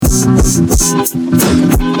Hey,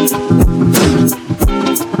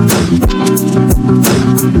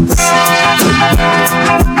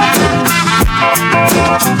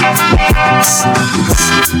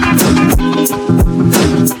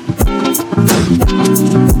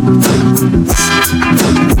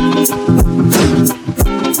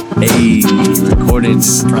 recording.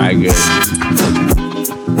 Try good.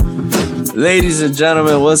 Ladies and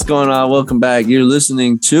gentlemen, what's going on? Welcome back. You're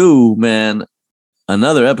listening to,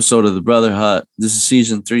 another episode of The Brother Hut. This is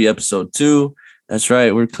season 3, episode 2. That's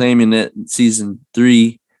right. We're claiming it season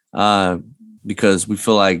 3 because we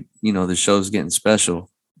feel like, the show's getting special.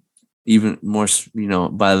 Even more,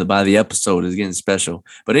 by the episode is getting special.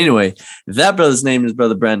 But anyway, that brother's name is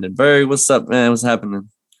Brother Brandon Berg. What's up, man? What's happening?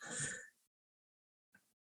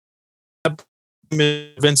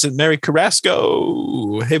 Vincent Mary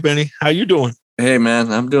Carrasco. Hey, Benny, how you doing? Hey,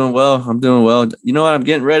 man, I'm doing well. You know what? I'm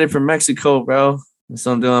getting ready for Mexico, bro. That's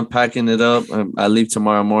what I'm doing. I'm packing it up. I leave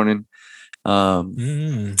tomorrow morning. I'll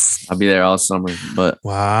be there all summer. But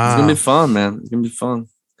wow, it's gonna be fun, man. It's gonna be fun.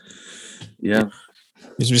 Yeah.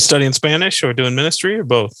 You should be studying Spanish or doing ministry or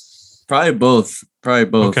both? Probably both.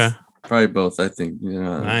 Okay. Probably both, I think.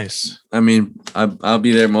 Nice. I mean, I'll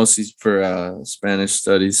be there mostly for Spanish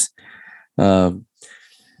studies. But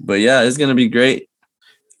yeah, it's gonna be great.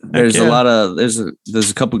 There's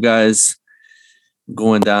a couple guys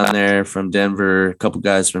going down there from Denver, a couple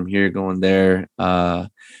guys from here going there.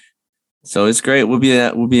 So it's great. We'll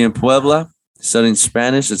be in Puebla studying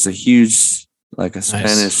Spanish. It's a huge,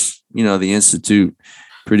 Spanish, the institute,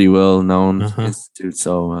 pretty well known institute.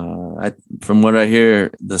 So from what I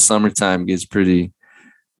hear, the summertime gets pretty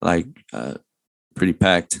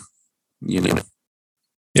packed, Yeah,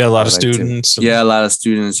 a lot of students. A lot of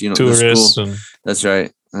students, tourists. That's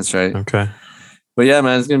right. Okay. But yeah,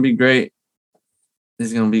 man, it's going to be great.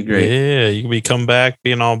 It's going to be great. Yeah, you can come back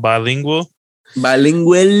being all bilingual. Yeah.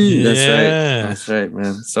 That's right,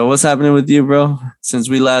 man. So what's happening with you, bro? Since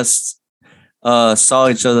we last saw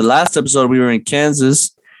each other, last episode we were in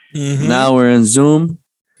Kansas. Mm-hmm. Now we're in Zoom,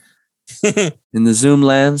 in the Zoom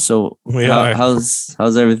land. So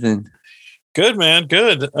how's everything? Good, man.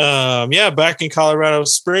 Good. Back in Colorado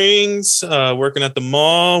Springs, working at the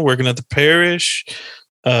mall, working at the parish.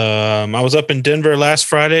 I was up in Denver last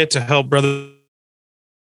Friday to help brother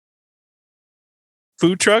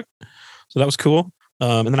food truck. So that was cool.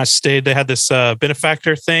 And then I stayed. They had this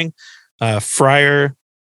benefactor thing, Friar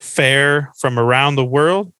Fare from around the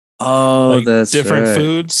world. Oh, that's different right.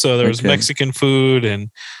 foods. So there was Mexican food and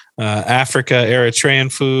Africa,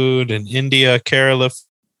 Eritrean food, and India, Kerala.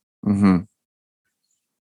 Mm-hmm.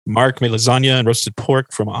 Mark made lasagna and roasted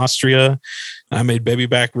pork from Austria. I made baby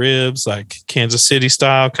back ribs, like Kansas City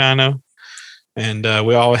style, kind of. And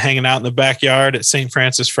we all were hanging out in the backyard at St.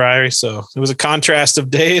 Francis Friary. So it was a contrast of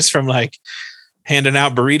days from handing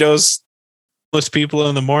out burritos to most people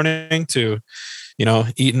in the morning to,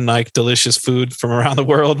 eating delicious food from around the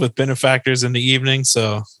world with benefactors in the evening.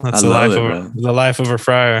 So that's the life of a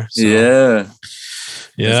friar. So, yeah.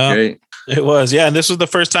 That's great. It was. Yeah. And this was the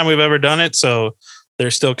first time we've ever done it. So they're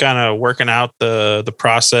still kind of working out the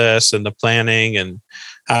process and the planning and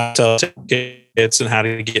how to sell tickets and how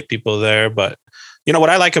to get people there. But what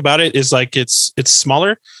I like about it is it's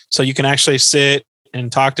smaller, so you can actually sit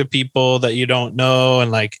and talk to people that you don't know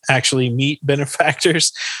and actually meet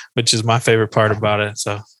benefactors, which is my favorite part about it.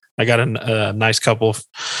 So I got a nice couple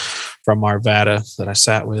from Arvada that I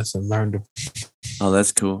sat with and learned. Oh,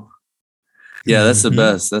 that's cool. Yeah, that's the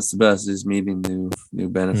best. That's the best, is meeting new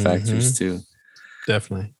benefactors too.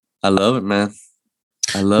 Definitely. I love it, man.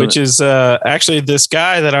 I love it. Which is actually this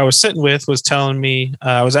guy that I was sitting with was telling me,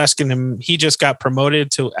 I was asking him, he just got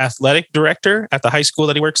promoted to athletic director at the high school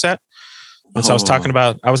that he works at. And so I was talking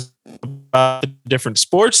about the different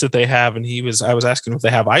sports that they have. And I was asking if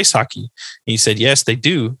they have ice hockey. And he said, yes, they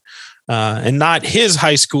do. And not his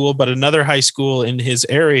high school, but another high school in his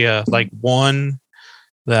area, one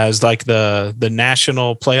that is the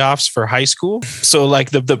national playoffs for high school. So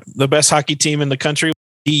the best hockey team in the country,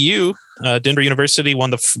 DU, Denver University,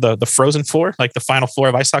 won the Frozen Four, the Final Four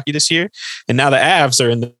of ice hockey this year. And now the Avs are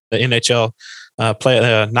in the NHL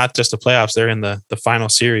not just the playoffs, they're in the final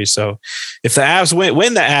series. So if the Avs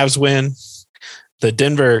when the Avs win, the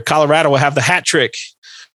Denver, Colorado will have the hat trick.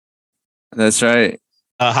 That's right.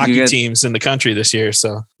 Hockey teams in the country this year.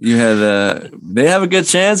 So you have they have a good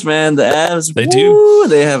chance, man. The Avs, they do.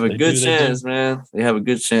 They have a good chance, man. They have a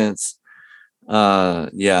good chance.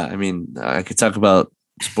 Yeah. I mean, I could talk about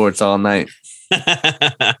sports all night.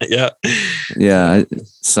 Yeah.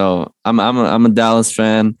 So I'm a Dallas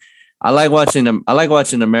fan. I like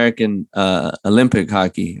watching American Olympic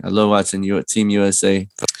hockey. I love watching Team USA.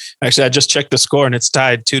 Actually, I just checked the score and it's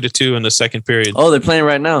tied 2-2 in the second period. Oh, they're playing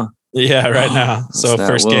right now. Yeah, right now. So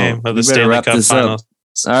first game of the Stanley Cup Finals.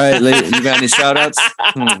 All right, you got any shout outs?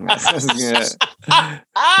 Yeah. All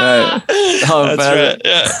right. Oh, that's right.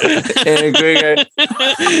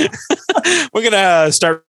 Yeah. We're gonna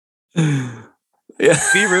start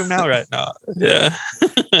B room now, right now. Yeah.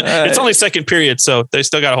 It's only second period, so they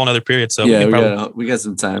still got a whole nother period. So yeah, we got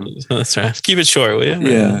some time. That's right. Keep it short, will you?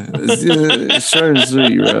 Yeah. It's short and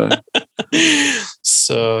sweet, bro.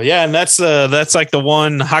 So yeah, and that's like the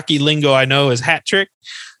one hockey lingo I know is hat trick.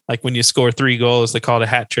 Like when you score 3 goals, they call it a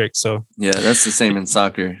hat trick. So yeah, that's the same in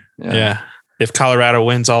soccer. Yeah. If Colorado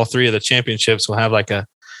wins all 3 of the championships, we'll have like a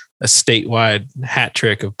statewide hat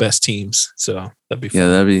trick of best teams. So that'd be fun. Yeah,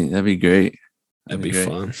 that'd be great. That'd be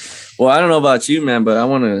fun. Well, I don't know about you, man, but I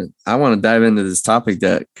want to dive into this topic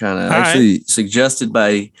that kind of actually suggested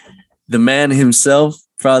by the man himself,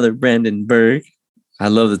 Father Brandon Berg. I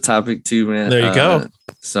love the topic too, man. There you go.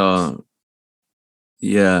 So,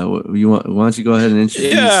 yeah, why don't you go ahead and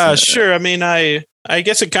introduce? Yeah, sure. I mean, I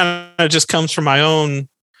guess it kind of just comes from my own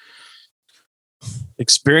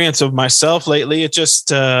experience of myself lately. It just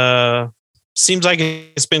seems like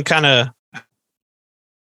it's been kind of,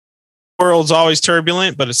 world's always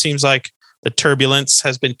turbulent, but it seems like the turbulence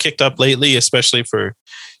has been kicked up lately, especially for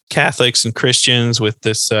Catholics and Christians with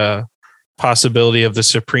this possibility of the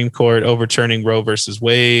Supreme Court overturning Roe versus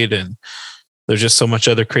Wade. And there's just so much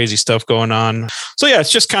other crazy stuff going on. So yeah,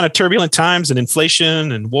 it's just kind of turbulent times and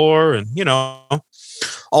inflation and war and,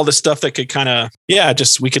 all this stuff that could kind of,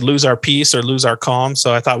 we could lose our peace or lose our calm.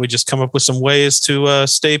 So I thought we'd just come up with some ways to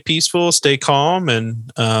stay peaceful, stay calm.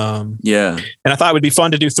 And and I thought it would be fun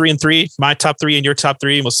to do 3 and 3, my top 3 and your top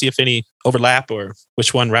 3. And we'll see if any overlap or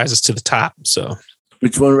which one rises to the top. So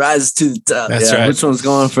which one rises to the top? That's right. Which one's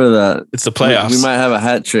going for the? It's the playoffs. We might have a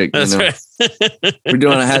hat trick. That's right. We're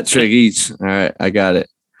doing a hat trick each. All right, I got it.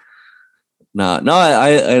 No,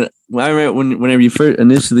 I remember whenever you first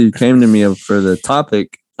initially came to me for the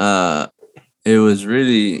topic, it was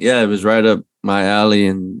really, it was right up my alley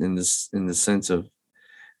in the sense of,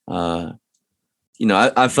 I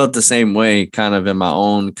felt the same way kind of in my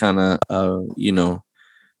own kind of,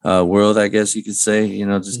 world, I guess you could say,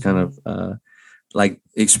 just kind of, like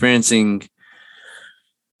experiencing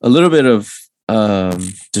a little bit of,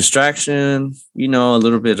 distraction, a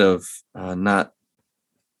little bit of, not,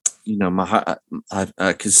 my heart,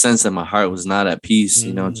 I could sense that my heart was not at peace,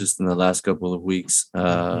 just in the last couple of weeks,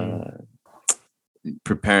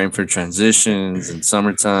 preparing for transitions and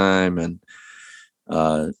summertime and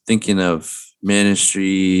thinking of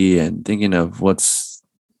ministry and thinking of what's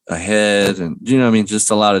ahead. And,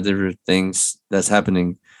 just a lot of different things that's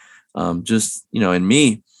happening, in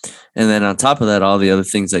me. And then on top of that, all the other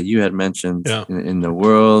things that you had mentioned in the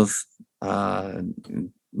world,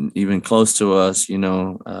 even close to us, I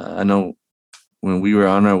know when we were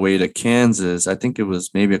on our way to Kansas, I think it was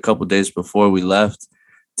maybe a couple of days before we left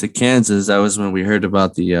to Kansas. That was when we heard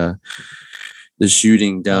about the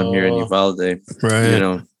shooting down here in Uvalde.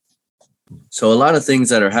 Right. So a lot of things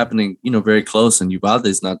that are happening, very close, and Uvalde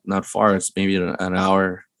is not far. It's maybe an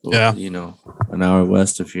hour, an hour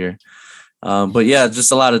west of here. But yeah,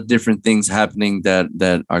 just a lot of different things happening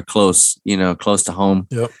that are close, close to home.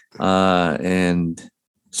 Yep. And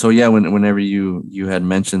so yeah, whenever you had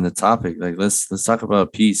mentioned the topic, like let's talk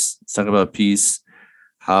about peace. Let's talk about peace,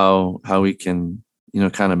 how we can,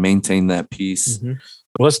 kind of maintain that peace. Mm-hmm.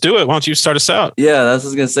 Well, let's do it. Why don't you start us out? Yeah, that's what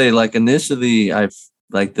I was gonna say. Like initially,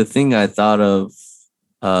 the thing I thought of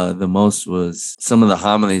the most was some of the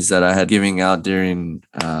homilies that I had giving out during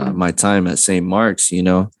my time at St. Mark's,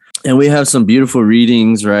 and we have some beautiful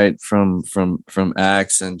readings, right, from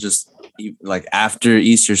Acts, and just like after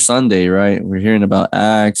Easter Sunday, right, we're hearing about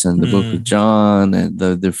Acts and the book of John and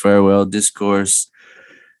the farewell discourse,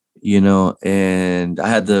 and I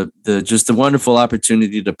had the wonderful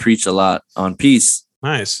opportunity to preach a lot on peace.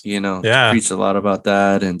 Nice. Preach a lot about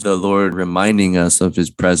that, and the Lord reminding us of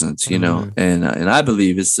his presence, and I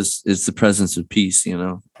believe it's the presence of peace,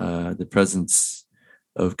 the presence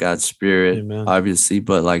of God's Spirit. Amen. Obviously,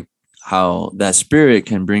 but like how that Spirit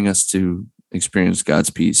can bring us to experience God's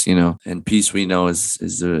peace, and peace we know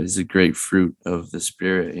is a great fruit of the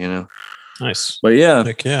Spirit, Nice. But yeah.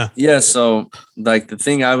 Heck yeah. Yeah. So like the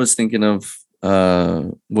thing I was thinking of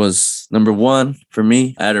was number one for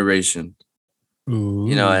me, adoration.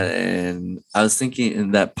 Ooh. And I was thinking,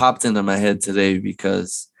 and that popped into my head today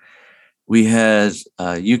because we had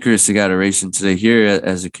Eucharistic adoration today here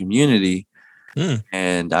as a community.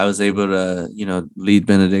 And I was able to, lead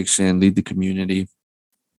benediction, lead the community.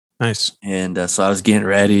 Nice. And so I was getting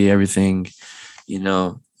ready, everything,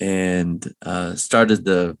 and started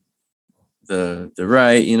the the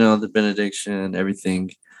rite, you know, the benediction,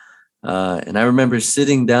 everything. And I remember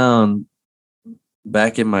sitting down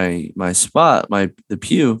back in my spot, the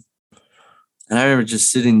pew, and I remember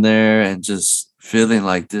just sitting there and just feeling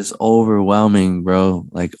like this overwhelming, bro,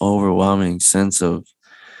 like overwhelming sense of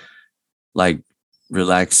like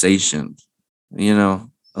relaxation, you know,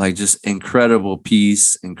 like just incredible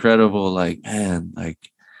peace, incredible, like, man, like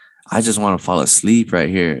I just want to fall asleep right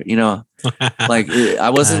here, you know. Like I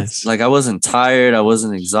wasn't Nice. like I wasn't tired, I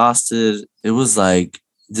wasn't exhausted. It was like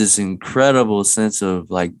this incredible sense of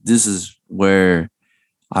like this is where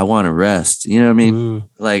I want to rest. You know what I mean? Ooh.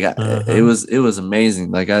 Like Uh-huh. it was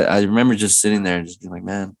amazing. Like I remember just sitting there and just being like,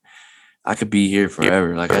 man, I could be here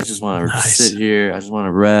forever. Like I just want to Nice. sit here. I just want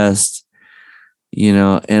to rest. You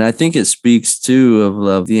know, and I think it speaks too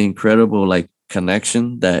of the incredible like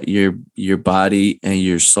connection that your body and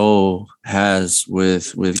your soul has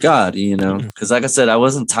with God, you know, because like I said, I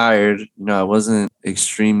wasn't tired, you know, I wasn't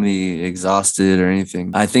extremely exhausted or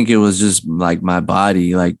anything. I think it was just like my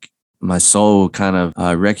body, like my soul kind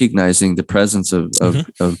of recognizing the presence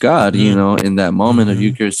of God, you know, in that moment of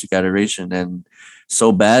Eucharistic adoration, and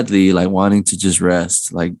so badly like wanting to just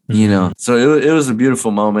rest, like, you know. So it was a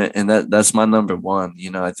beautiful moment, and that's my number one.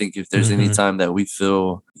 You know, I think if there's any time that we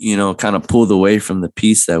feel, you know, kind of pulled away from the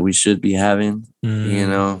peace that we should be having, you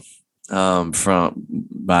know, from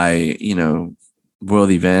by, you know,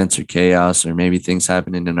 world events or chaos or maybe things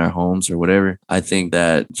happening in our homes or whatever, I think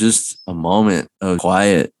that just a moment of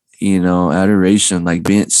quiet, you know, adoration, like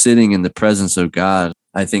being sitting in the presence of God,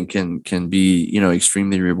 I think can be, you know,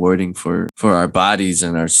 extremely rewarding for our bodies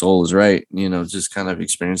and our souls, right? You know, just kind of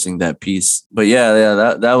experiencing that peace. But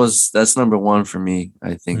yeah, that's number one for me.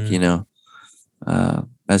 I think, you know,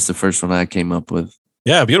 that's the first one I came up with.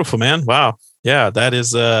 Yeah, beautiful, man. Wow. Yeah, that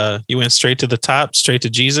is you went straight to the top, straight to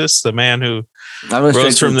Jesus, the man who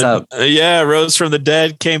rose from the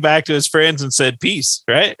dead, came back to his friends and said peace,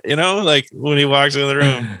 right? You know, like when he walks in the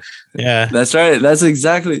room. Yeah. That's right. That's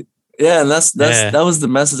exactly. Yeah, and that was the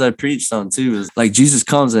message I preached on too. Is like Jesus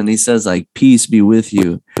comes and he says like peace be with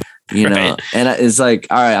you, you know. Right. And it's like,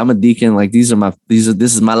 all right, I'm a deacon. Like this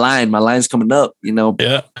is my line. My line's coming up, you know.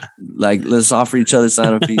 Yeah. Like let's offer each other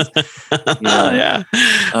sign of peace. You know? Yeah.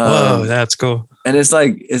 Oh, that's cool. And it's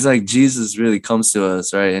like Jesus really comes to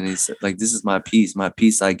us, right? And he's like, this is my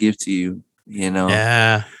peace I give to you, you know.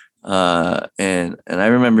 Yeah. And I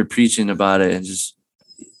remember preaching about it and just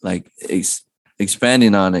like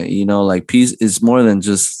expanding on it, you know, like peace is more than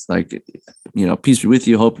just like, you know, peace be with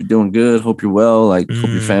you, hope you're doing good, hope you're well, like hope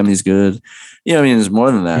your family's good. You know, I mean, it's more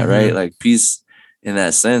than that, right? Like peace in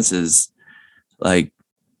that sense is like,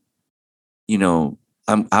 you know,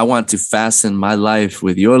 I want to fasten my life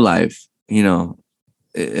with your life, you know.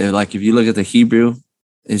 Like if you look at the Hebrew,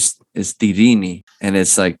 it's tirini, and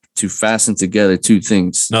it's like to fasten together two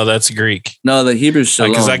things. No, that's Greek. No, the Hebrew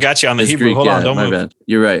shalom. Because I got you on the Hebrew. Greek. Hold on, don't my move. bad.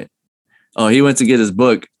 You're right. Oh, he went to get his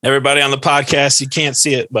book. Everybody on the podcast, you can't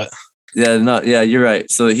see it, but yeah, you're right.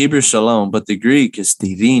 So the Hebrew shalom, but the Greek is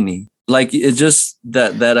tirini. Like it's just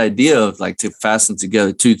that idea of like to fasten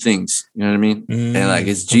together two things. You know what I mean? And like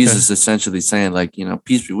it's Jesus essentially saying like, you know,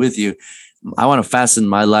 peace be with you. I want to fasten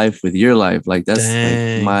my life with your life. Like that's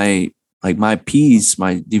like my peace,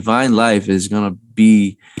 my divine life is gonna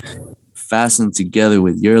be fastened together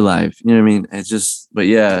with your life. You know what I mean? It's just, but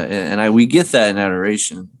yeah, and we get that in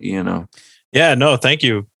adoration, you know. Yeah, no, thank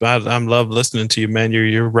you. I'm love listening to you, man.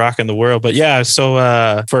 You're rocking the world. But yeah, so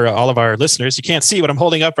for all of our listeners, you can't see what I'm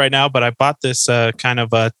holding up right now, but I bought this kind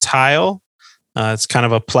of a tile. It's kind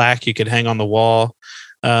of a plaque you could hang on the wall,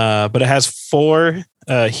 but it has 4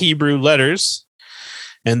 Hebrew letters,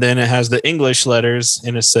 and then it has the English letters,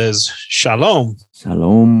 and it says Shalom.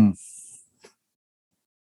 Shalom.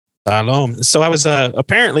 Shalom. So I was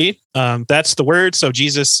apparently that's the word. So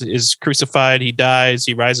Jesus is crucified. He dies.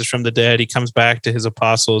 He rises from the dead. He comes back to his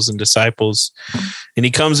apostles and disciples, and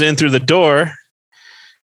he comes in through the door.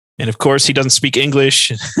 And of course, he doesn't speak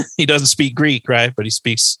English. He doesn't speak Greek, right? But he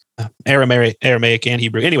speaks Aramaic and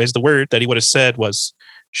Hebrew. Anyways, the word that he would have said was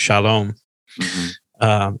Shalom.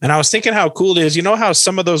 And I was thinking how cool it is. You know how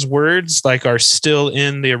some of those words like are still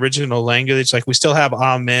in the original language. Like we still have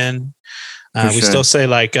Amen. We still say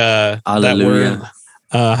like that word,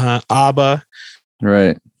 Abba.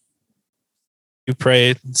 Right. You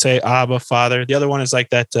pray, say Abba, Father. The other one is like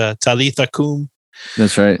that Talitha Kum.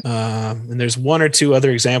 That's right. And there's 1 or 2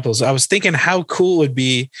 other examples. I was thinking how cool it would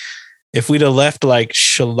be if we'd have left like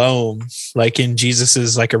Shalom, like in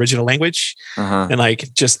Jesus's like original language, and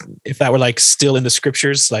like just if that were like still in the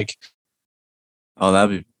scriptures, like. Oh,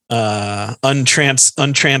 that'd be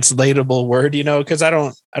untranslatable word, because I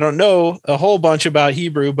don't know a whole bunch about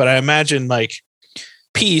Hebrew, but I imagine like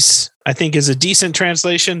peace, I think, is a decent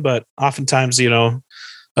translation, but oftentimes,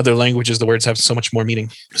 other languages, the words have so much more meaning.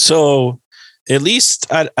 So at least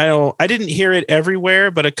I didn't hear it everywhere,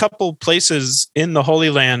 but a couple places in the Holy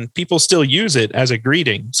Land, people still use it as a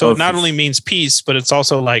greeting. So it not only means peace, but it's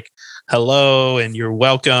also like hello and you're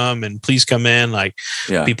welcome and please come in. Like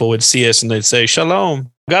people would see us and they'd say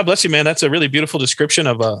shalom. God bless you, man. That's a really beautiful description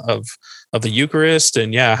of the Eucharist,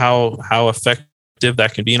 and how effective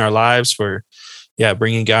that can be in our lives for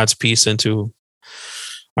bringing God's peace into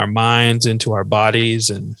our minds, into our bodies,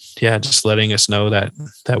 and just letting us know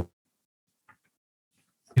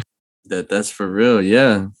that's for real.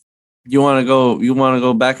 Yeah. You want to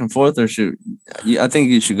go back and forth, or shoot? I think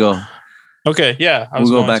you should go. Okay. Yeah. We'll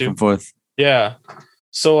go back and forth. Yeah.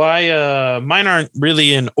 So mine aren't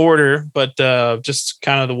really in order, but just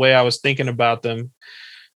kind of the way I was thinking about them.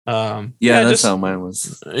 That's how mine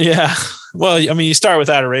was. Yeah. Well, I mean, you start with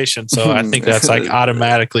adoration, so I think that's like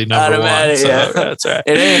automatically number one. So that's right.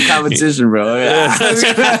 It ain't a competition, bro. Yeah.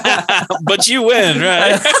 But you win,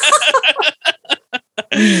 right?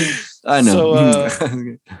 I know.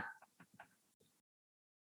 So,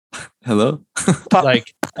 hello?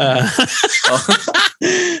 Like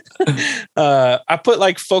I put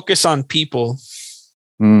like focus on people.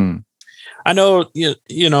 I know,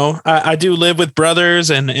 I do live with brothers,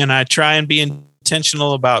 and I try and be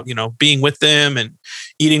intentional about, being with them and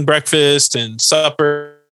eating breakfast and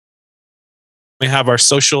supper. We have our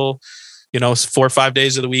social, 4 or 5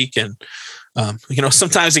 days of the week. And,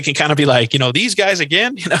 sometimes it can kind of be like, these guys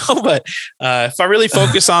again, but if I really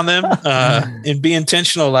focus on them and be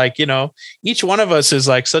intentional, like, each one of us is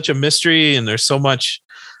like such a mystery, and there's so much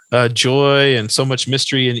joy and so much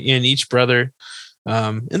mystery in each brother.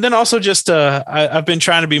 And then also just I've been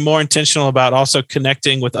trying to be more intentional about also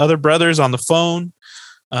connecting with other brothers on the phone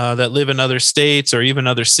that live in other states or even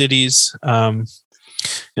other cities. And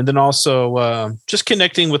then also just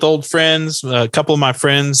connecting with old friends. A couple of my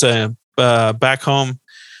friends back home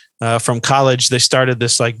from college, they started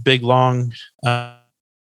this like big long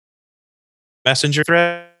messenger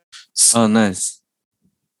thread. Oh, nice.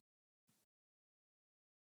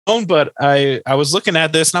 But I was looking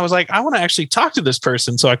at this and I was like, I want to actually talk to this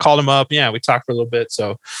person. So I called him up. Yeah, we talked for a little bit.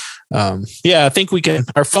 So I think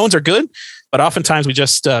our phones are good, but oftentimes we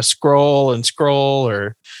just scroll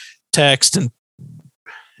or text and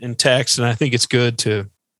text. And I think it's good to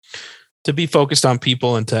be focused on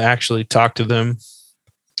people and to actually talk to them,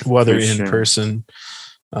 whether in person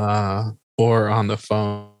or on the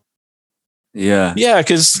phone. Yeah. Yeah.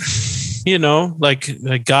 Cause like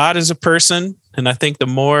God is a person. And I think the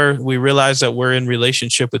more we realize that we're in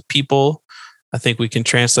relationship with people, I think we can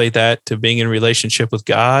translate that to being in relationship with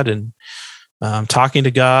God and talking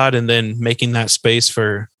to God, and then making that space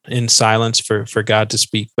in silence for God to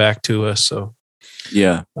speak back to us. So,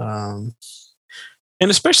 and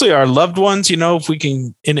especially our loved ones, if we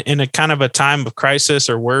can, in a kind of a time of crisis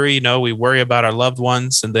or worry, we worry about our loved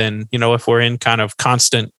ones. And then, if we're in kind of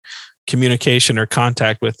constant communication or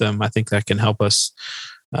contact with them, I think that can help us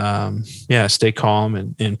stay calm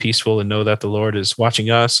and peaceful, and know that the Lord is watching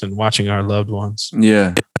us and watching our loved ones.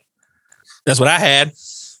 Yeah. That's what I had.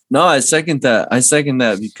 No, I second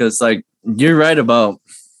that because like you're right about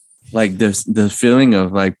like the feeling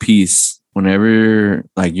of like peace whenever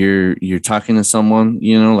like you're talking to someone,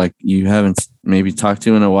 like you haven't maybe talked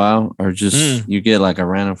to in a while, or just you get like a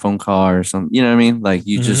random phone call or something, you know what I mean? Like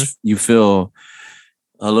you just you feel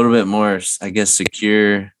a little bit more, I guess,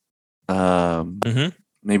 secure.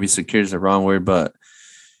 Maybe secure is the wrong word, but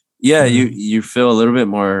you feel a little bit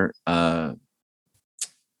more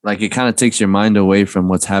like it kind of takes your mind away from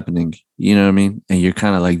what's happening, you know what I mean? And you're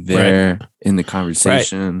kind of like there in the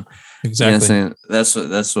conversation. Right. Exactly. You know what I'm saying?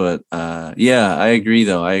 That's what I agree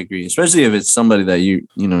though. I agree. Especially if it's somebody that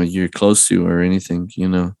you're close to or anything,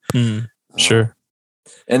 Sure.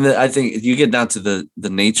 And I think you get down to the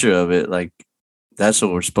nature of it, like that's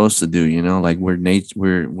what we're supposed to do, like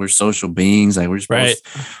we're social beings, like we're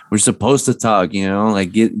supposed to talk,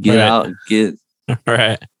 like get out, get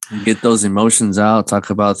get those emotions out, talk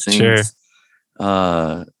about things,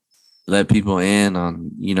 let people in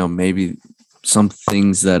on, maybe some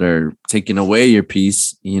things that are taking away your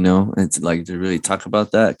peace, it's like to really talk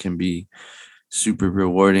about that can be super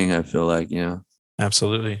rewarding. I feel like,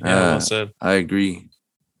 absolutely. Yeah, well said. I agree.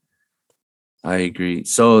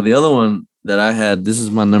 So the other one that I had, this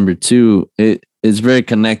is my number 2. It is very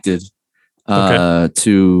connected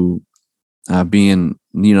to being,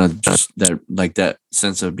 just that, like that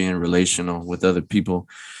sense of being relational with other people.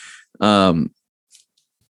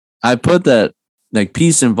 I put that like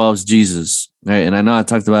peace involves Jesus, right? And I know I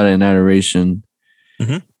talked about it in adoration.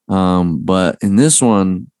 But in this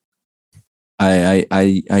one,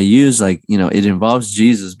 I use like, you know, it involves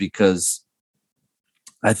Jesus because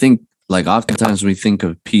I think like oftentimes we think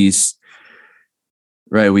of peace,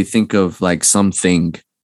 right? We think of like something,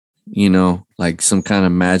 you know, like some kind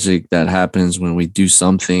of magic that happens when we do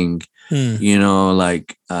something, you know,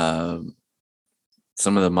 like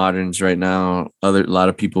some of the moderns right now, a lot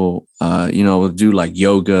of people, you know, will do like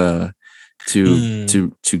yoga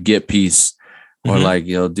to get peace, or like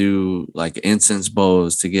you'll do like incense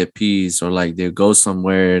bowls to get peace, or like they'll go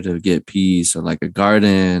somewhere to get peace, or like a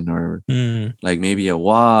garden, or like maybe a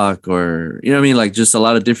walk, or you know what I mean, like just a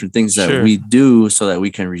lot of different things that we do so that we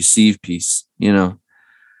can receive peace, you know.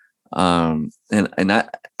 And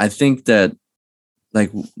I think that like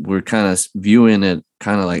we're kind of viewing it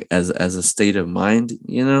kind of like as a state of mind,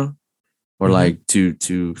 you know, or like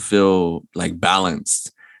to feel like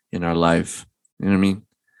balanced in our life, you know what I mean?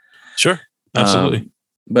 Sure. Absolutely.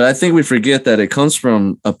 But I think we forget that it comes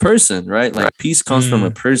from a person, right? Like peace comes from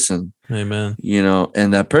a person. Amen. You know,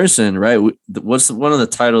 and that person, right? What's one of the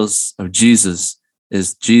titles of Jesus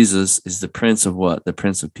is the Prince of what? The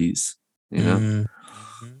Prince of Peace, you know?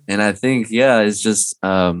 And I think, yeah, it's just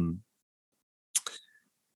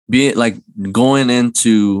being like going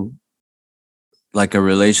into like a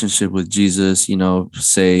relationship with Jesus, you know,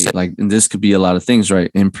 say like, and this could be a lot of things,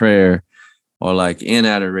 right? In prayer, or like in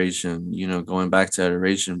adoration, you know, going back to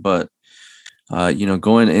adoration, but, you know,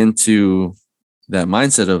 going into that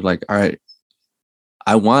mindset of like, all right,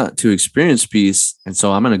 I want to experience peace. And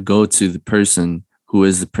so I'm going to go to the person who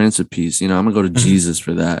is the Prince of Peace. You know, I'm going to go to Jesus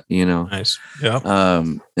for that, you know? Nice. Yeah.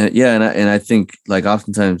 Yeah. And I think like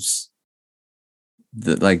oftentimes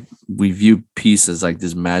like we view peace as like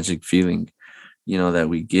this magic feeling, you know, that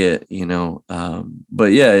we get, you know?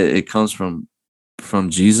 But yeah, it comes from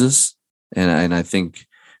Jesus. And I think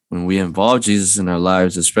when we involve Jesus in our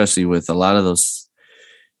lives, especially with a lot of those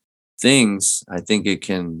things, I think it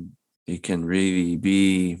can really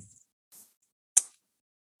be,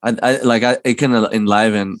 it can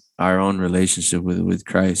enliven our own relationship with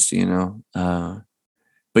Christ, you know?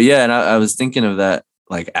 But yeah, and I was thinking of that,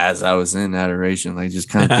 like, as I was in adoration, like just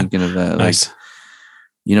kind of thinking of that, Nice. like,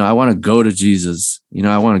 you know, I want to go to Jesus, you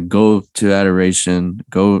know, I want to go to adoration,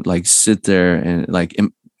 go like sit there and like,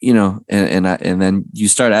 you know, and then you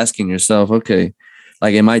start asking yourself, okay,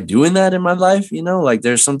 like, am I doing that in my life? You know, like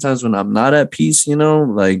there's sometimes when I'm not at peace, you know,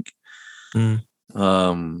 like, you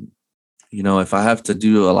know, if I have to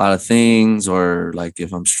do a lot of things, or like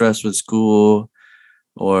if I'm stressed with school,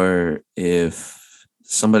 or if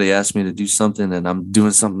somebody asks me to do something and I'm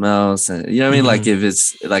doing something else, and you know what I mean? Like if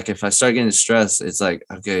it's like, if I start getting stressed, it's like,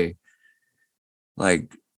 okay,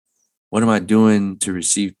 like, what am I doing to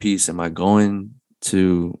receive peace? Am I going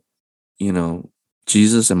to, you know,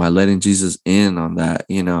 Jesus? Am I letting Jesus in on that,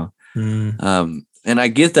 you know? And I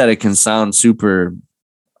get that it can sound super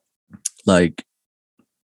like,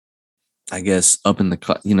 I guess up in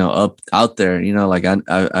the, you know, up out there, you know, like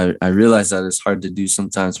I realize that it's hard to do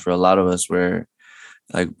sometimes for a lot of us, where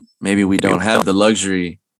like maybe we don't have the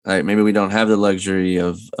luxury, like maybe we don't have the luxury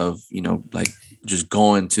of, you know, like just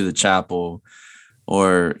going to the chapel,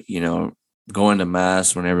 or, you know, going to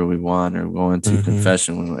mass whenever we want, or going to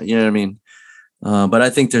confession when we, you know what I mean? But I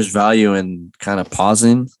think there's value in kind of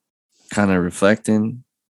pausing, kind of reflecting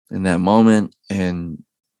in that moment, and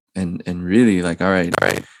really like, all right,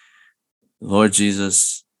 Lord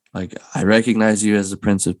Jesus, like I recognize you as the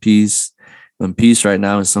Prince of Peace. When peace right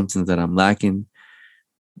now is something that I'm lacking,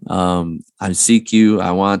 I seek you.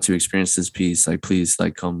 I want to experience this peace. Like, please,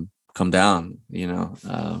 like come down, you know?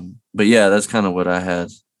 But yeah, that's kind of what I had.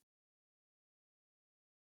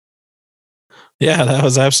 Yeah, that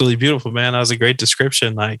was absolutely beautiful, man. That was a great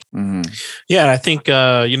description. Like, yeah, I think,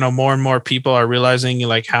 you know, more and more people are realizing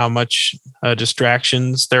like how much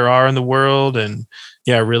distractions there are in the world, and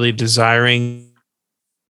yeah, really desiring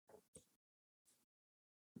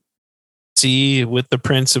see with the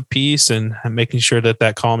Prince of Peace, and making sure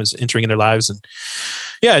that calm is entering in their lives. And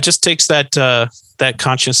yeah, it just takes that that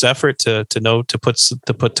conscious effort to know to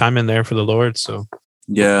put time in there for the Lord. So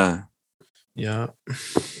yeah.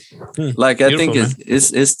 Like, I think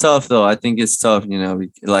it's tough though. I think it's tough, you know,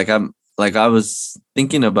 like I was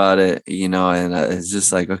thinking about it, you know, and it's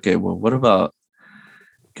just like, okay, well, what about,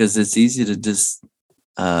 because it's easy to just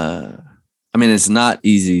I mean, it's not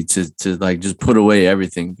easy to like just put away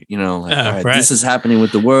everything, you know, like, all right, this is happening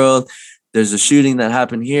with the world. There's a shooting that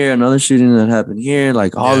happened here, another shooting that happened here.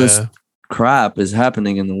 Like all this crap is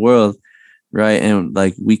happening in the world. right? And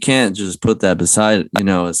like we can't just put that aside.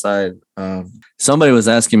 Somebody was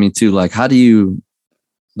asking me too, like, how do you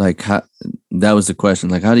how that was the question,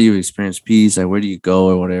 like, how do you experience peace? Like, where do you go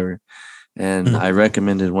or whatever? And I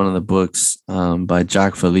recommended one of the books by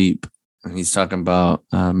Jacques Philippe, and he's talking about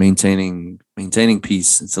maintaining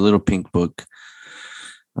peace. It's a little pink book.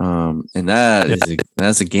 And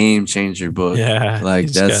that's a game changer book. Yeah, like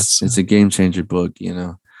it's a game changer book,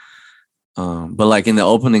 but like in the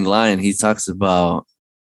opening line, he talks about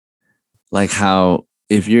like how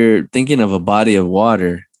if you're thinking of a body of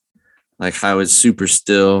water, like how it's super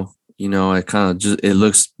still, it kind of it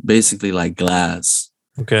looks basically like glass.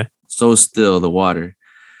 Okay. So still, the water.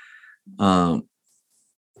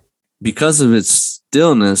 Because of its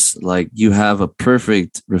stillness, like you have a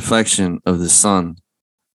perfect reflection of the sun.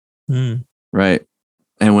 Right.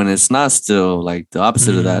 And when it's not still, like the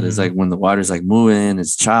opposite of that is like when the water's like moving,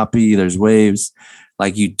 it's choppy, there's waves,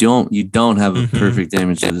 like you don't have a perfect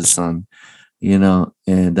image of the sun,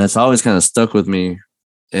 and that's always kind of stuck with me.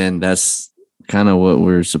 And that's kind of what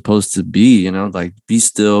we're supposed to be, like be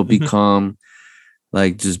still, be calm,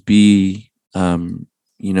 like just be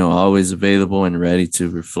always available and ready to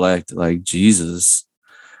reflect like Jesus,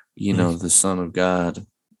 the Son of God.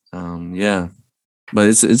 Yeah. But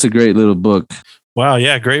it's a great little book. Wow.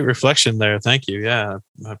 Yeah. Great reflection there. Thank you. Yeah.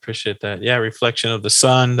 I appreciate that. Yeah. Reflection of the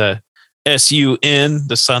sun, the SUN,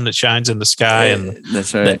 the sun that shines in the sky, and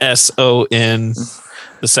that's right. The SON,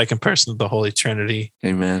 the second person of the Holy Trinity.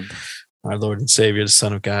 Amen. Our Lord and Savior, the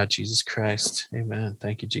Son of God, Jesus Christ. Amen.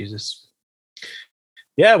 Thank you, Jesus.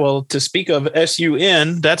 Yeah. Well, to speak of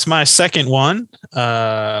SUN, that's my second one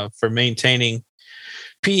for maintaining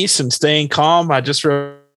peace and staying calm. I just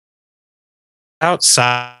wrote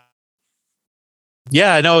outside.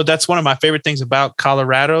 Yeah, I know that's one of my favorite things about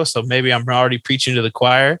Colorado. So maybe I'm already preaching to the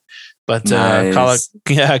choir, but nice.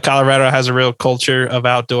 Colorado has a real culture of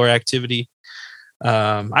outdoor activity.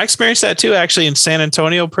 I experienced that too, actually, in San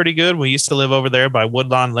Antonio pretty good. We used to live over there by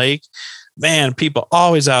Woodlawn Lake. Man, people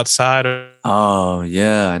always outside. Oh,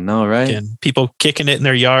 yeah, I know, right? And people kicking it in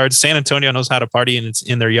their yards. San Antonio knows how to party, and it's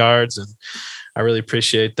in their yards. And I really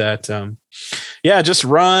appreciate that. Yeah, just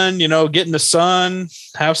run, get in the sun,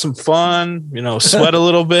 have some fun, sweat a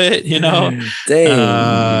little bit,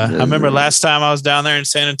 I remember last time I was down there in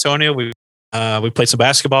San Antonio, we played some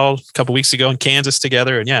basketball a couple weeks ago in Kansas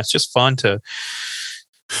together. And yeah, it's just fun to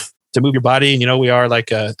move your body. And, we are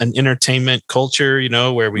like an entertainment culture,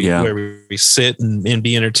 where we sit and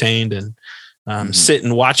be entertained and sit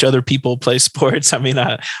and watch other people play sports. I mean,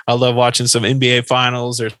 I love watching some NBA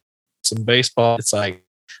finals or some baseball. It's like,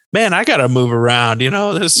 man, I got to move around,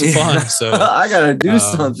 this is fun. So I got to do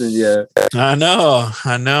something. Yeah, I know.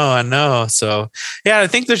 So yeah, I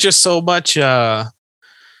think there's just so much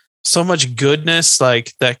goodness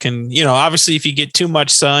like that can, obviously if you get too much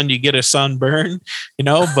sun, you get a sunburn,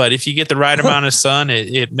 but if you get the right amount of sun,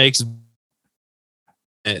 it makes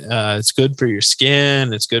it's good for your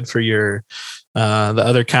skin. It's good for your, the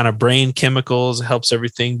other kind of brain chemicals. It helps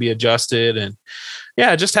everything be adjusted. And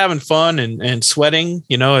yeah, just having fun and sweating,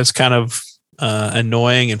 is kind of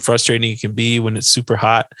annoying and frustrating it can be when it's super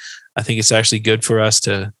hot. I think it's actually good for us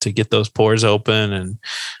to get those pores open and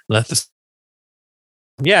let the,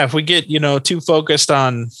 if we get, too focused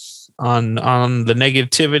on the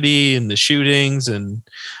negativity and the shootings. And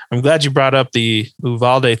I'm glad you brought up the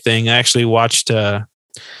Uvalde thing. I actually watched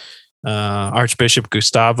Archbishop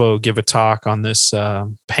Gustavo give a talk on this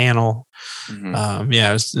panel. I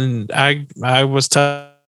was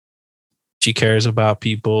she cares about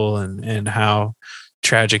people and how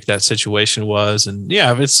tragic that situation was. And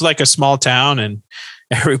yeah, it's like a small town and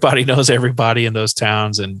everybody knows everybody in those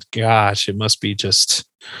towns. And gosh, it must be just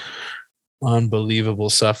unbelievable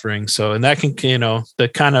suffering. So, and that can, the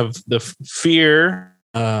kind of the fear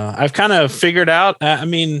I've kind of figured out. I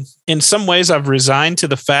mean, in some ways I've resigned to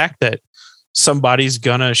the fact that somebody's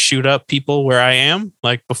gonna shoot up people where I am,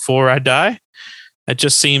 like before I die. It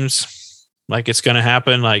just seems like it's gonna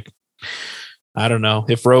happen. Like, I don't know,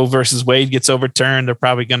 if Roe versus Wade gets overturned, they're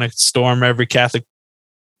probably gonna storm every Catholic.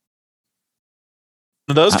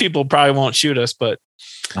 Those people probably won't shoot us, but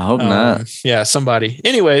I hope not. Yeah, somebody.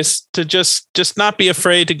 Anyways, to just not be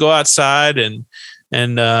afraid to go outside and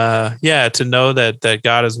to know that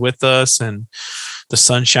God is with us and the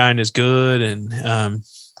sunshine is good and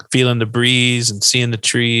feeling the breeze and seeing the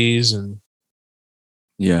trees and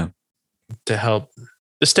to help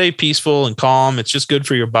to stay peaceful and calm. It's just good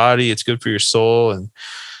for your body. It's good for your soul and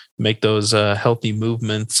make those healthy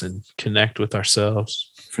movements and connect with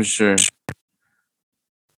ourselves. For sure.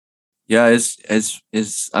 Yeah,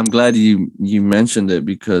 it's I'm glad you mentioned it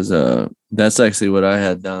because that's actually what I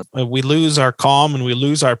had done. We lose our calm and we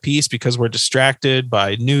lose our peace because we're distracted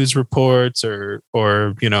by news reports or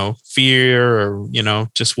fear or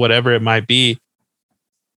just whatever it might be.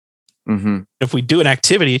 Mm-hmm. If we do an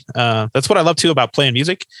activity, that's what I love too about playing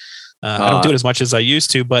music. I don't do it as much as I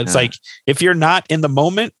used to, but it's like if you're not in the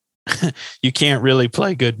moment, you can't really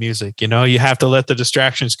play good music. You have to let the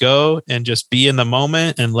distractions go and just be in the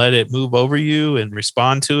moment and let it move over you and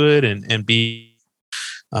respond to it and be.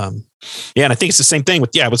 Yeah, and I think it's the same thing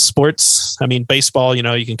with sports. I mean, baseball,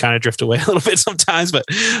 you can kind of drift away a little bit sometimes, but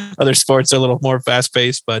other sports are a little more fast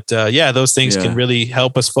paced. But those things can really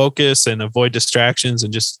help us focus and avoid distractions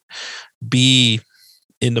and just be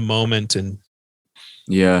in the moment. And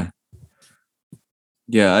yeah,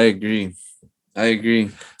 I agree.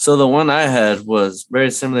 So the one I had was very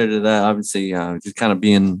similar to that. Obviously, just kind of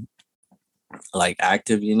being like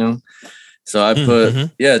active, So I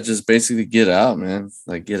put, just basically get out, man.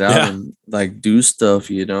 Like get out and like do stuff,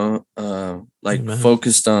 like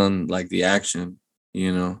focused on like the action,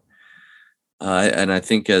 and I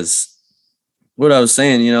think as what I was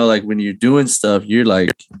saying, like when you're doing stuff, you're like,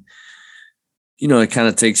 it kind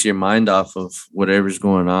of takes your mind off of whatever's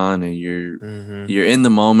going on and you're in the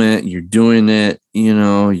moment, you're doing it,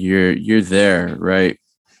 you're there, right?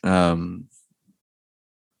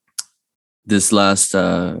 This last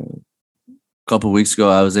couple of weeks ago,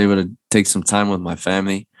 I was able to take some time with my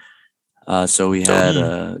family. So we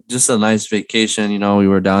had just a nice vacation. We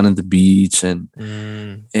were down at the beach and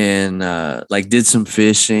like did some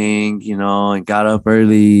fishing, and got up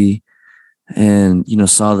early and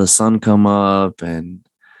saw the sun come up and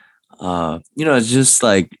it's just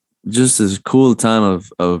this cool time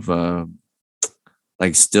of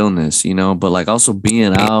like stillness, but like also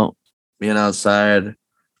being outside,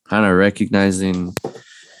 kind of recognizing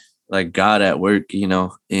like God at work,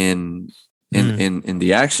 in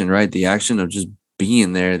the action, right? The action of just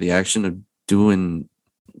being there, the action of doing,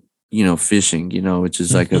 fishing, which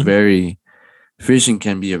is like fishing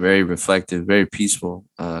can be a very reflective, very peaceful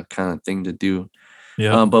kind of thing to do.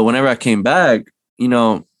 Yeah. But whenever I came back,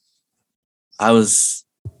 I was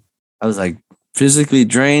like physically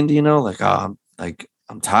drained, like, oh,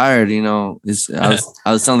 I'm tired, I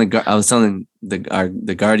was telling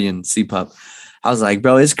the Guardian CPOP, I was like,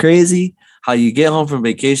 bro, it's crazy how you get home from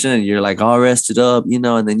vacation and you're like all rested up,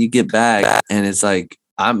 and then you get back and it's like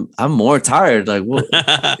I'm more tired. Like, what?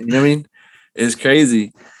 You know what I mean? It's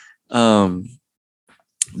crazy.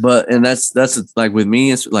 But and that's like with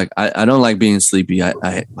me, it's like I don't like being sleepy.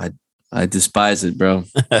 I despise it, bro.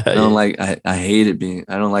 I don't like I hate it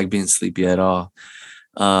I don't like being sleepy at all.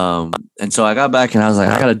 And so I got back and I was like,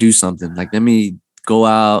 I gotta do something. Like, let me go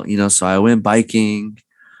out, so I went biking.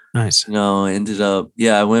 Nice. Ended up,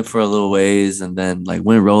 I went for a little ways and then like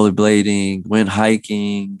went rollerblading, went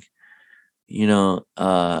hiking, and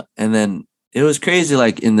then it was crazy,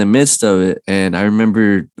 like in the midst of it. And I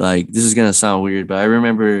remember, like, this is gonna sound weird, but I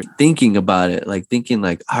remember thinking about it, like thinking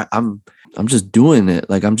like I'm just doing it.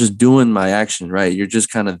 Like I'm just doing my action, right? You're just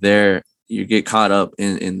kind of there. You get caught up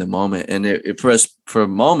in the moment. And it for a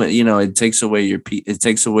moment, it takes away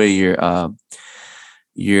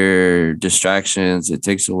your distractions. It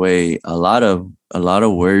takes away a lot of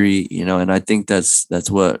worry, and I think that's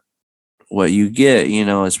what you get,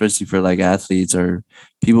 especially for like athletes or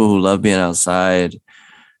people who love being outside.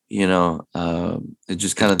 It's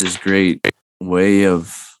just kind of this great way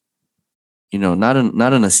of, not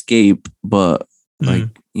an escape, but like,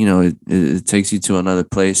 it takes you to another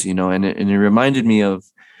place, and it reminded me of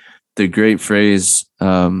the great phrase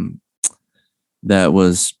that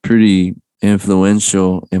was pretty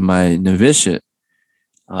influential in my novitiate.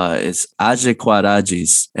 It's age quod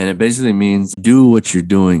agis, and it basically means do what you're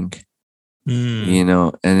doing.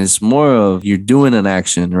 And it's more of you're doing an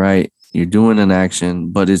action, right? You're doing an action,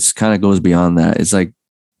 but it's kind of goes beyond that. It's like,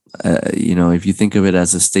 if you think of it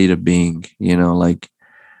as a state of being, like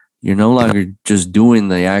you're no longer just doing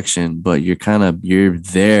the action, but you're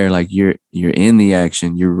there, like you're in the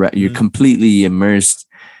action. You're completely immersed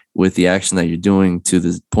with the action that you're doing to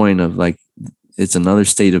the point of like, it's another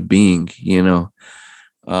state of being, and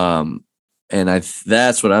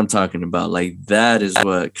that's what I'm talking about. Like that is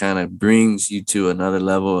what kind of brings you to another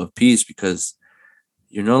level of peace because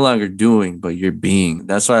you're no longer doing, but you're being.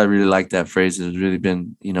 That's why I really like that phrase. It's really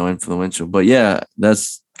been, influential. But yeah,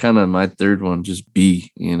 that's kind of my third one. Just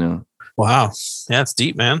be, Wow. Yeah, it's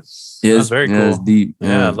deep, man. Yeah, that's very cool. It's deep.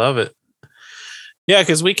 Yeah, I love it. Yeah,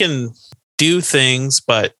 because we can do things,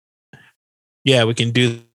 but we can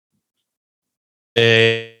do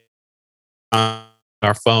on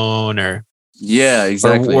our phone or Yeah,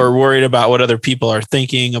 exactly. Or worried about what other people are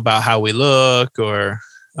thinking about how we look, or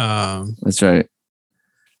that's right.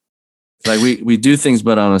 Like we do things,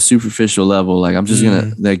 but on a superficial level. Like I'm just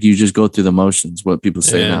gonna like you just go through the motions. What people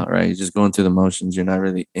say now, right? You're just going through the motions. You're not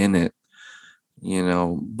really in it,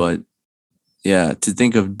 But yeah, to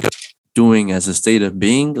think of doing as a state of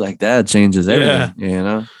being like that changes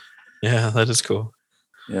everything. Yeah, that is cool.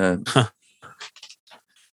 Yeah.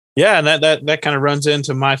 Yeah, and that kind of runs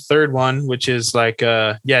into my third one, which is like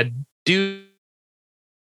do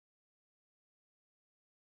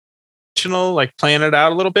like plan it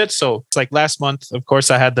out a little bit. So it's like last month, of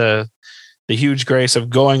course, I had the huge grace of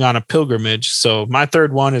going on a pilgrimage. So my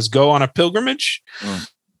third one is go on a pilgrimage.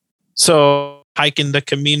 So hiking the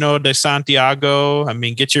Camino de Santiago. I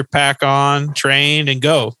mean, get your pack on, train, and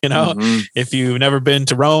go. If you've never been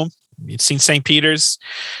to Rome, you've seen St. Peter's,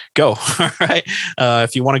 go. All right.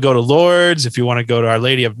 If you want to go to Lourdes, if you want to go to Our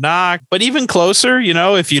Lady of Knock, but even closer,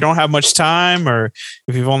 if you don't have much time, or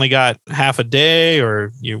if you've only got half a day,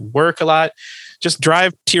 or you work a lot, just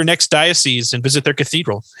drive to your next diocese and visit their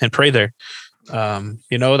cathedral and pray there.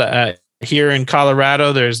 That here in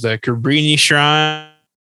Colorado, there's the Cabrini Shrine.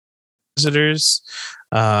 Visitors.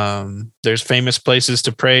 There's famous places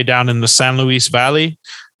to pray down in the San Luis Valley.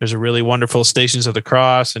 There's a really wonderful Stations of the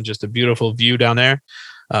Cross and just a beautiful view down there.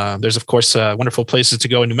 There's, of course, wonderful places to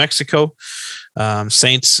go in New Mexico.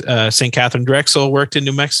 St. Catherine Drexel worked in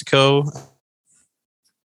New Mexico.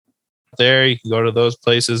 There, you can go to those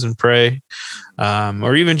places and pray,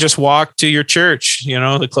 or even just walk to your church,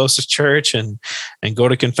 the closest church, and go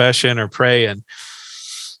to confession or pray. And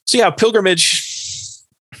so, yeah, pilgrimage.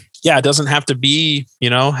 Yeah, it doesn't have to be,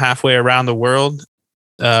 halfway around the world.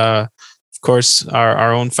 Of course,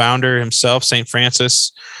 our own founder himself, St.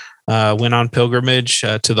 Francis, went on pilgrimage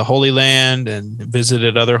to the Holy Land and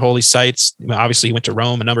visited other holy sites. Obviously, he went to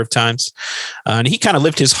Rome a number of times. And he kind of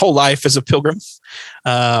lived his whole life as a pilgrim,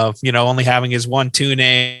 only having his one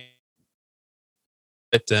tunic.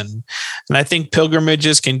 And I think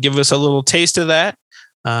pilgrimages can give us a little taste of that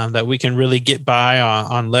we can really get by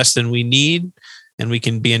on less than we need. And we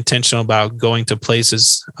can be intentional about going to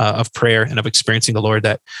places of prayer and of experiencing the Lord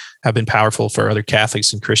that have been powerful for other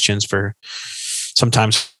Catholics and Christians for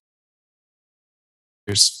sometimes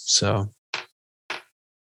years. So,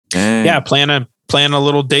 yeah, plan a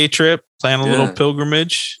little day trip, plan a little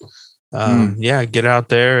pilgrimage. Yeah, get out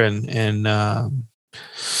there and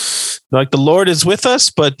like the Lord is with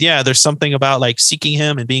us, but yeah, there's something about like seeking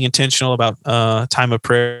Him and being intentional about time of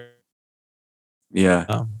prayer. Yeah,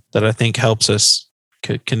 that I think helps us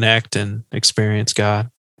connect and experience God.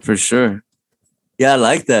 For sure. Yeah, I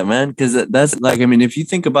like that, man. Because that's like, I mean, if you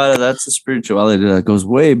think about it, that's a spirituality that goes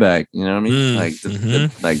way back. You know what I mean? Like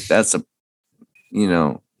that's a,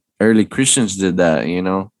 early Christians did that.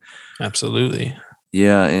 Absolutely.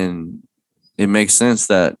 Yeah, and it makes sense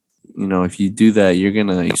that if you do that, you're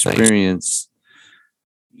gonna experience,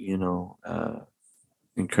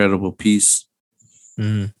 incredible peace.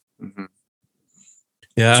 Mm-hmm.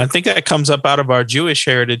 Yeah, I think that comes up out of our Jewish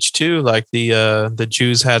heritage too. Like the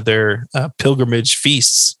Jews had their pilgrimage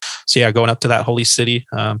feasts. So yeah, going up to that holy city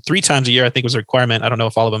 3 times a year, I think was a requirement. I don't know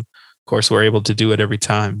if all of them, of course, were able to do it every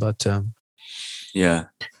time, but yeah,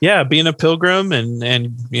 being a pilgrim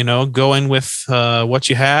and going with what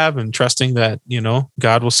you have and trusting that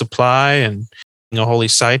God will supply, and a holy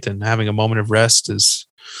site and having a moment of rest is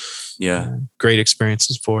great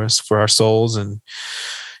experiences for us, for our souls. And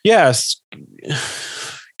yes.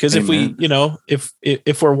 Because if we,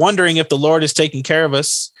 if we're wondering if the Lord is taking care of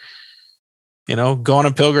us, go on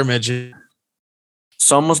a pilgrimage.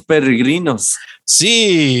 Somos peregrinos.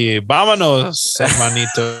 Sí, vámonos,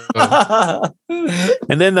 hermanito.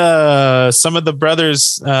 And then some of the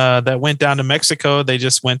brothers that went down to Mexico, they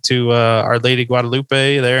just went to Our Lady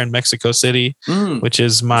Guadalupe there in Mexico City, which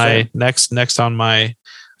is my next on my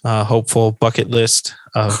hopeful bucket list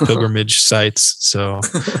of pilgrimage sites. So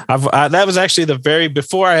that was actually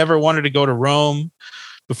before I ever wanted to go to Rome,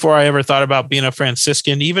 before I ever thought about being a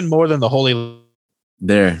Franciscan, even more than the Holy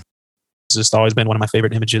there. It's just always been one of my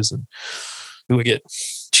favorite images, and we would get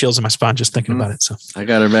chills in my spine just thinking about it. So I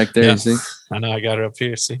got her back there. You see? I know I got her up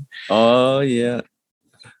here. See? Oh yeah.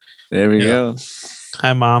 There we go.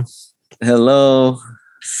 Hi, Mom. Hello,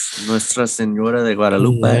 Nuestra Señora de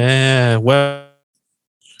Guadalupe. Yeah. Well,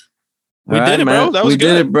 we did it, bro. That was good.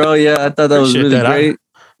 We did it, bro. Yeah, I thought that was really great.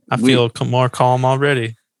 I feel more calm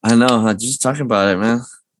already. I know. I'm just talking about it, man.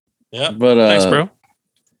 Yeah. But thanks, bro.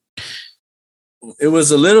 It was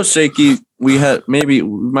a little shaky. We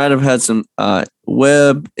might have had some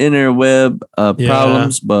interweb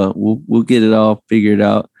problems, but we'll get it all figured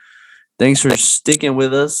out. Thanks for sticking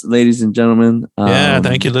with us, ladies and gentlemen.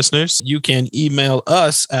 Thank you, listeners. You can email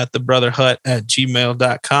us at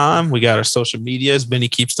thebrotherhut@gmail.com. We got our social medias. Benny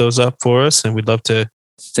keeps those up for us, and we'd love to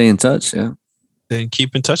stay in touch. Yeah. And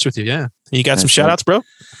keep in touch with you. Yeah. You got some shout outs, bro?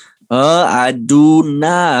 I do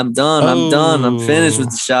not. I'm done. I'm finished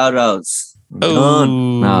with the shout outs.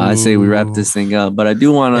 Done. No, I say we wrap this thing up, but I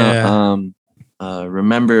do want to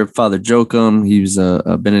remember Father Joachim. He was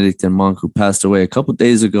a Benedictine monk who passed away a couple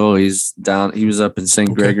days ago. He was up in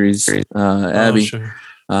St. Gregory's Abbey, sure.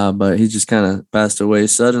 But he just kind of passed away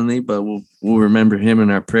suddenly. But we'll remember him in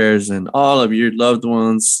our prayers, and all of your loved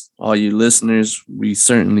ones, all you listeners. We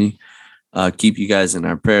certainly keep you guys in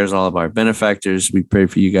our prayers. All of our benefactors, we pray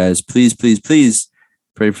for you guys. Please, please, please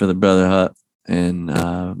pray for the Brother Hut and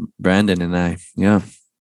Brandon and I. Yeah.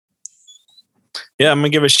 Yeah, I'm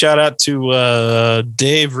going to give a shout out to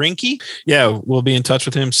Dave Rinke. Yeah, we'll be in touch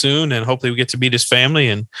with him soon, and hopefully we get to meet his family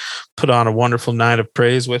and put on a wonderful night of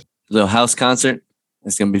praise with. Little house concert.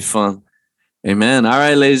 It's going to be fun. Amen. All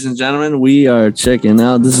right, ladies and gentlemen, we are checking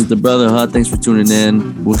out. This is the Brother Hut. Thanks for tuning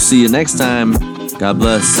in. We'll see you next time. God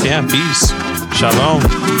bless. Yeah, peace. Shalom.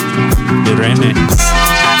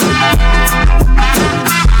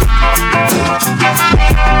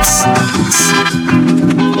 Irene.